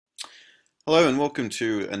Hello and welcome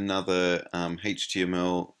to another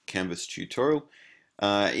HTML Canvas tutorial.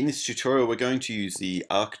 In this tutorial we're going to use the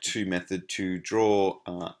arcTo method to draw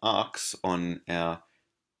arcs on our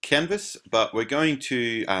canvas, but we're going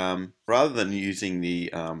to, rather than using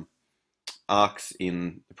the arcs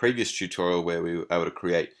in the previous tutorial where we were able to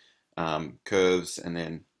create curves and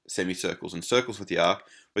then semicircles and circles with the arc,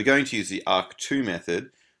 we're going to use the arcTo method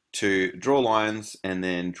to draw lines and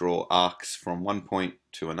then draw arcs from one point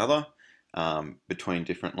to another between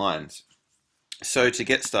different lines. So to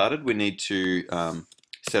get started, we need to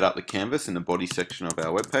set up the canvas in the body section of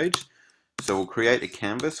our web page. So we'll create a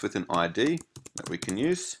canvas with an ID that we can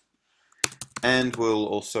use, and we'll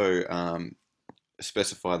also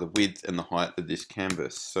specify the width and the height of this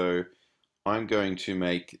canvas. So I'm going to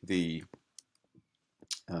make the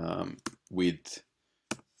width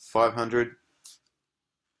 500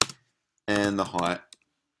 and the height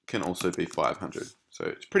can also be 500. So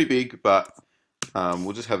it's pretty big, but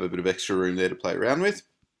we'll just have a bit of extra room there to play around with.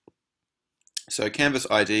 So canvas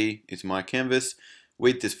ID is my canvas,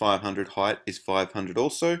 width is 500, height is 500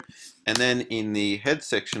 also. And then in the head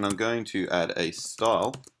section, I'm going to add a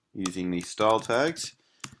style using the style tags.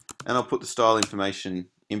 And I'll put the style information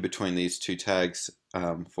in between these two tags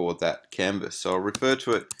for that canvas. So I'll refer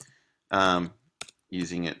to it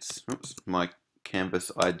using my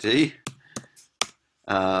canvas ID.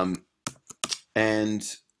 And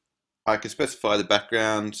I can specify the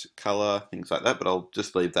background, color, things like that, but I'll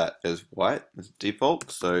just leave that as white as default.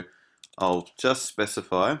 So I'll just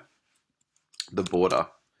specify the border.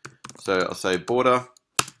 So I'll say border,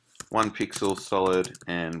 1 pixel solid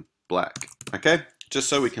and black. Okay, just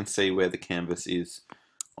so we can see where the canvas is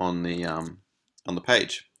on the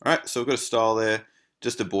page. All right, so we've got a style there,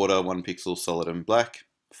 just a border, 1 pixel solid and black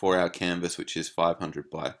for our canvas, which is 500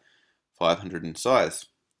 by 500 in size.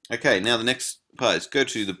 Okay, now the next part is go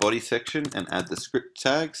to the body section and add the script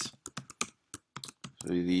tags. So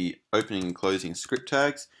the opening and closing script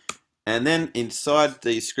tags. And then inside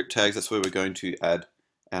these script tags, that's where we're going to add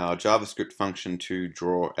our JavaScript function to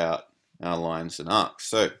draw out our lines and arcs.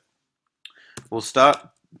 So we'll start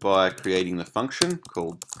by creating the function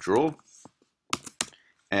called draw.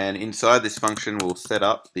 And inside this function, we'll set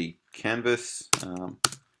up the canvas.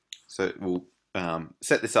 So we'll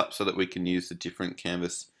set this up so that we can use the different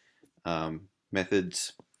canvas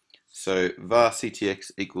methods. So var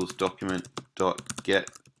ctx equals document.get.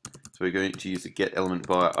 So we're going to use the get element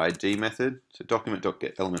by ID method. So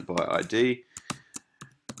document.get element by ID.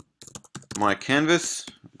 My canvas,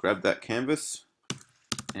 grab that canvas,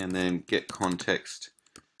 and then get context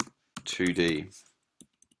 2D.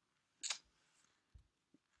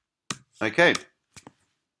 Okay.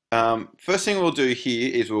 First thing we'll do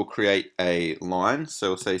here is we'll create a line.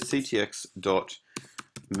 So we'll say ctx.move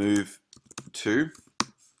to,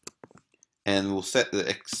 and we'll set the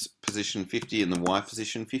x position 50 and the y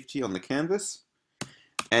position 50 on the canvas.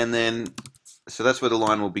 And then, so that's where the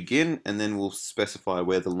line will begin, and then we'll specify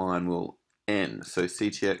where the line will end. So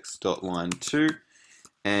ctx.line2,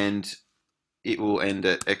 and it will end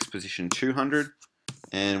at x position 200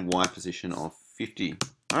 and y position of 50.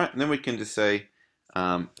 All right, and then we can just say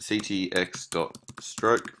ctx.stroke,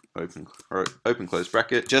 open close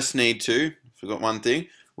bracket. Just need to, forgot one thing,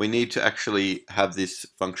 we need to actually have this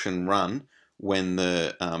function run when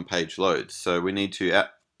the page loads. So we need to,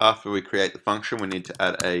 after we create the function, we need to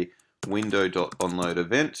add a window.onload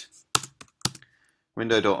event.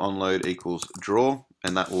 Window.onload equals draw,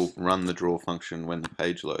 and that will run the draw function when the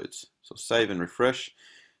page loads. So save and refresh.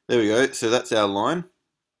 There we go. So that's our line.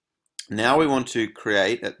 Now we want to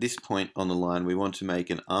create, at this point on the line, we want to make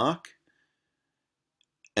an arc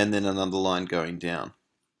and then another line going down.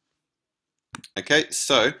 Okay,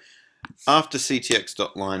 so after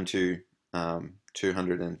ctx.line to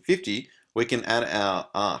 250, we can add our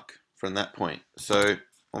arc from that point. So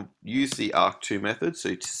I'll use the arcTo method, so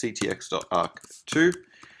ctx.arcTo,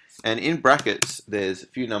 and in brackets there's a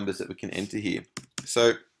few numbers that we can enter here.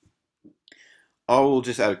 So I will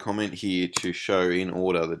just add a comment here to show in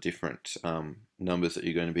order the different numbers that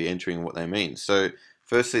you're going to be entering and what they mean. So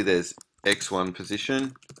firstly there's x1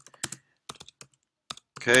 position,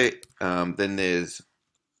 okay, then there's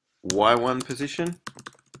y1 position,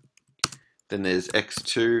 then there's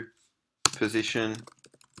x2 position,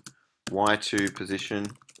 y2 position,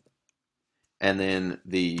 and then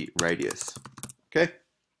the radius. Okay,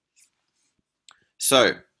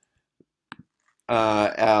 so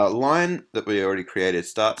our line that we already created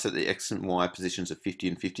starts at the x and y positions of 50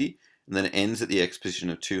 and 50, and then it ends at the x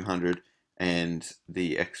position of 200 and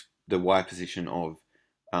the y position of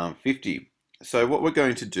 50. So what we're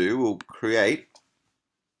going to do, we'll create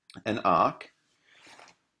an arc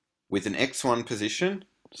with an x1 position,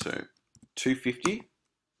 so 250,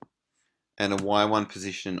 and a y1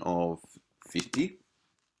 position of 50,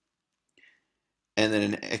 and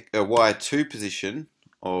then a y2 position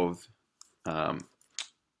of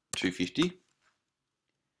 250.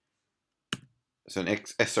 So an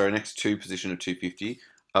x2 position of 250,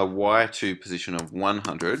 a y2 position of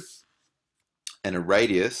 100, and a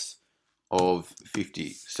radius of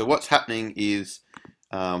 50. So what's happening is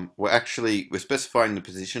we're specifying the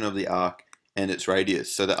position of the arc and its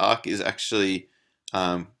radius. So the arc is actually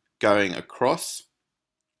going across.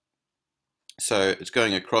 So it's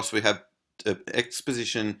going across. We have an x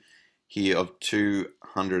position here of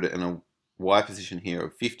 200 and a y position here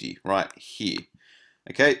of 50 right here.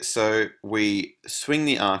 Okay, so we swing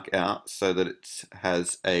the arc out so that it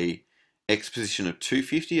has a x position of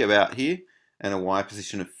 250 about here and a y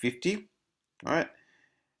position of 50. All right,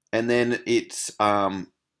 and then it's so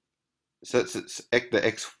it's the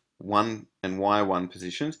x1 and y1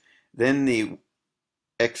 positions. Then the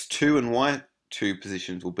x2 and y2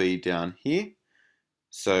 positions will be down here.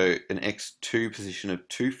 So an x2 position of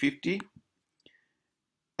 250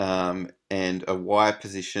 and a y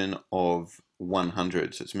position of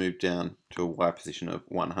 100. So it's moved down to a y position of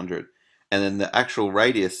 100. And then the actual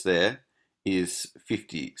radius there is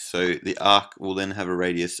 50. So the arc will then have a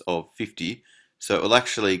radius of 50. So it will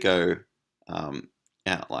actually go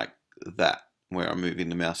out like that, where I'm moving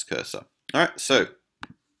the mouse cursor. All right, so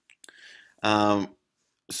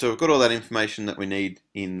we've got all that information that we need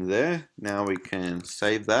in there. Now we can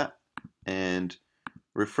save that and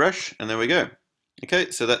refresh, and there we go.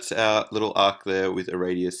 Okay, so that's our little arc there with a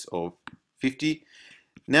radius of 50.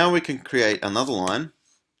 Now we can create another line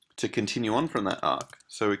to continue on from that arc.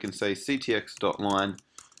 So we can say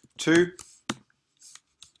ctx.line2,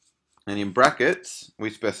 and in brackets we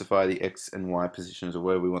specify the x and y positions of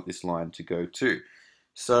where we want this line to go to.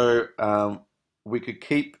 So we could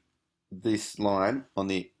keep this line on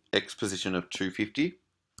the x position of 250,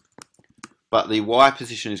 but the y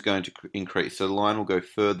position is going to increase. So the line will go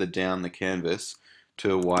further down the canvas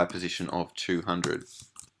to a y position of 200.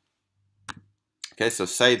 Okay, so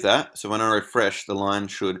save that. So when I refresh, the line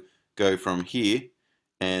should go from here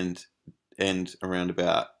and end around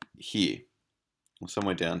about here, or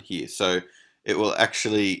somewhere down here. So it will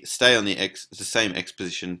actually stay on the same x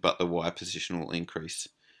position, but the y position will increase.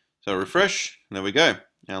 So refresh, and there we go.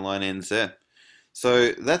 Our line ends there.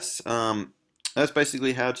 So that's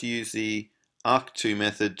basically how to use the arcTo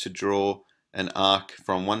method to draw an arc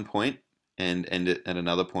from one point and end it at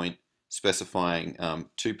another point, specifying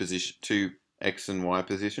two x and y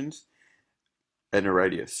positions and a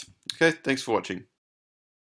radius. Okay, thanks for watching.